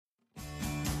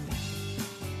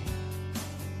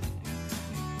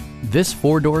This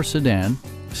four-door sedan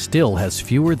still has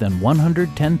fewer than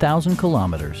 110,000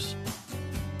 kilometers.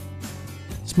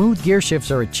 Smooth gear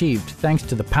shifts are achieved thanks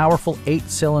to the powerful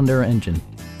 8-cylinder engine,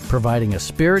 providing a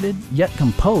spirited yet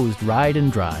composed ride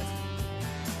and drive.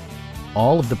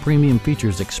 All of the premium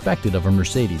features expected of a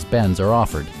Mercedes-Benz are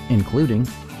offered, including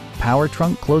power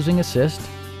trunk closing assist,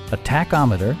 a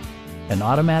tachometer, an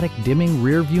automatic dimming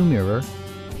rear view mirror,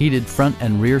 heated front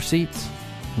and rear seats,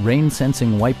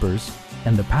 rain-sensing wipers,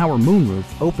 and the power moonroof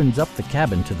opens up the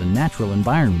cabin to the natural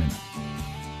environment.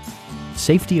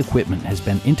 Safety equipment has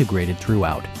been integrated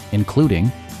throughout,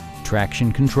 including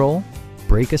traction control,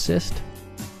 brake assist,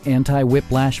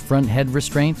 anti-whiplash front head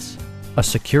restraints, a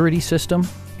security system,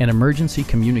 an emergency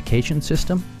communication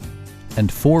system,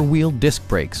 and four-wheel disc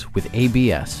brakes with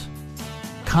ABS.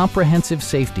 Comprehensive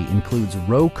safety includes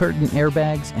row curtain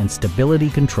airbags and stability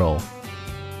control.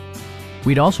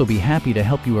 We'd also be happy to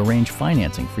help you arrange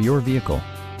financing for your vehicle.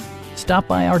 Stop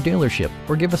by our dealership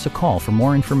or give us a call for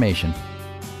more information.